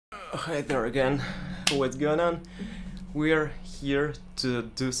Hi there again. What's going on? We're here to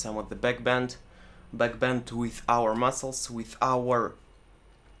do some of the back bend with our muscles, with our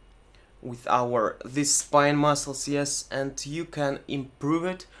these spine muscles, yes, and you can improve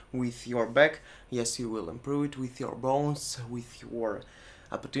it with your back. Yes, you will improve it with your bones, with your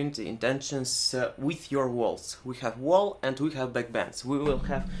opportunity intentions, with your walls. We have wall and we have back bends. We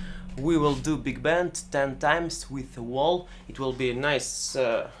will do big bend 10 times with the wall. It will be a nice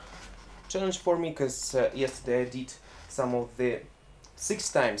challenge for me, because yesterday I did some of the 6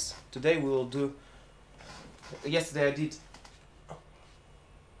 times. Today we will do. Yesterday I did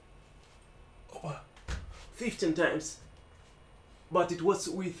 15 times, but it was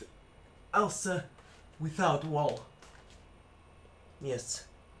with Elsa without wall. Yes.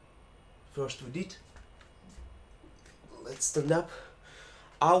 First we did. Let's stand up.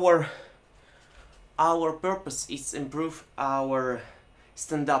 Our purpose is improve our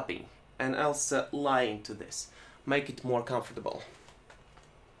stand-upping and also lying to this. Make it more comfortable.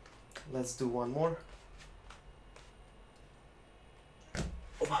 Let's do one more.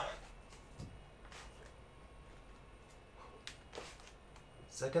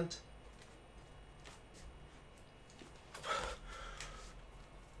 Second.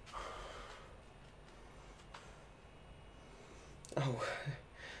 Oh,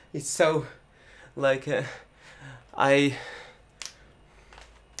 it's so like I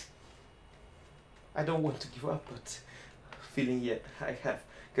don't want to give up, but feeling yet I have,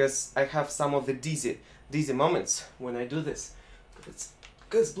 because I have some of the dizzy moments when I do this.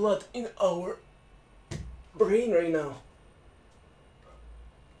 Because blood in our brain right now.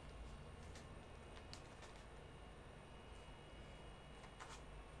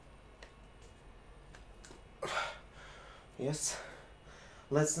 Yes,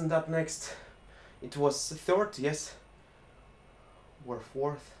 let's stand up next. It was third, yes, or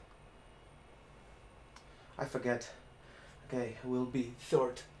fourth. I forget. Okay, will be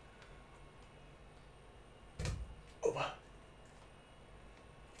third.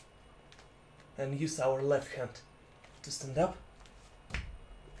 And use our left hand to stand up.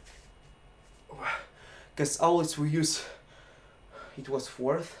 Because always we use. It was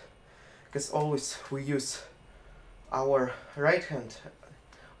fourth. Because always we use our right hand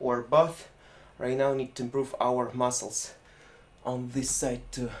or both. Right now need to improve our muscles on this side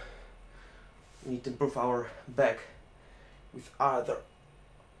too. We need to improve our back with other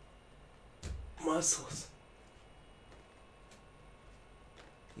muscles.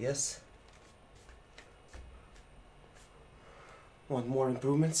 Yes. One more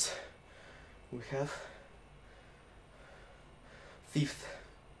improvements we have. Fifth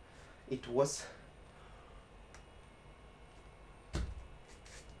it was.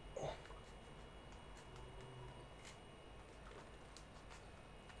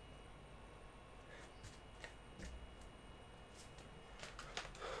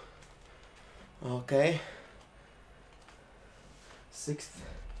 Okay. Sixth.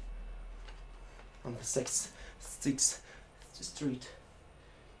 On the sixth street.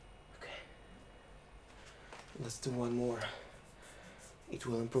 Okay. Let's do one more. It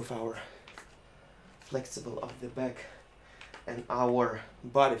will improve our flexible of the back and our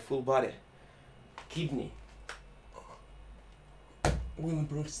body, full body. Kidney will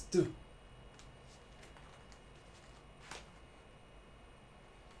improve too.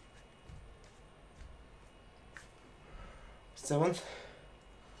 Seventh.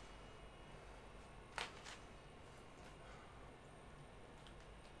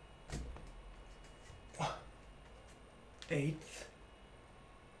 Eighth.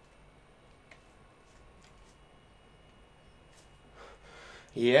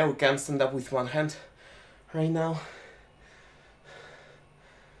 Yeah, we can stand up with one hand right now.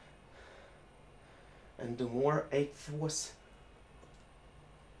 And do more. Eighth was.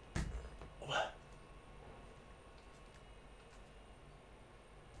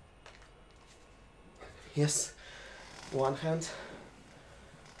 Yes, one hand.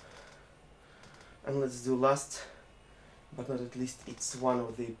 And let's do last, but not at least, it's one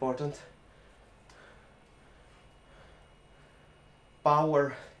of the important.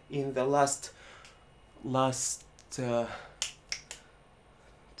 Power in the last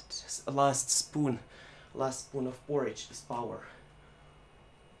spoon of porridge is power.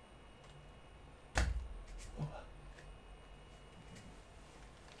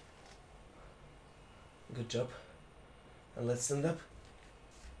 Good job. And let's stand up.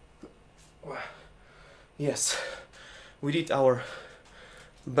 Yes, we did our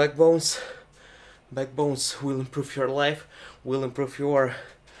backbones. Backbones will improve your life, will improve your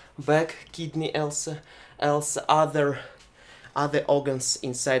back, kidney, also other other organs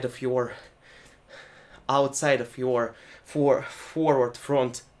inside of your, outside of your forward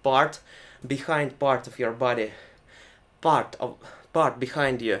front part, behind part of your body, part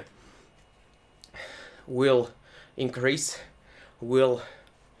behind you will increase, will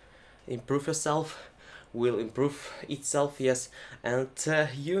improve yourself, will improve itself, yes, and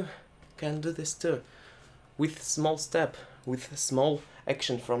you can do this too, with small step, with small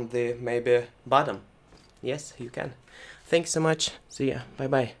action from the maybe bottom. Yes, you can. Thanks so much. See ya. Bye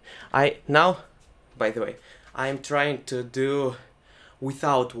bye. Now, by the way, I am trying to do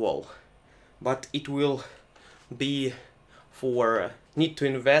without wall, but it will be for need to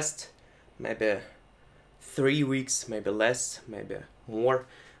invest maybe 3 weeks, maybe less, maybe more,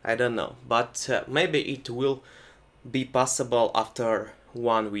 I don't know, but maybe it will be possible after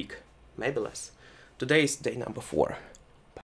 1 week, maybe less. Today is day number 4.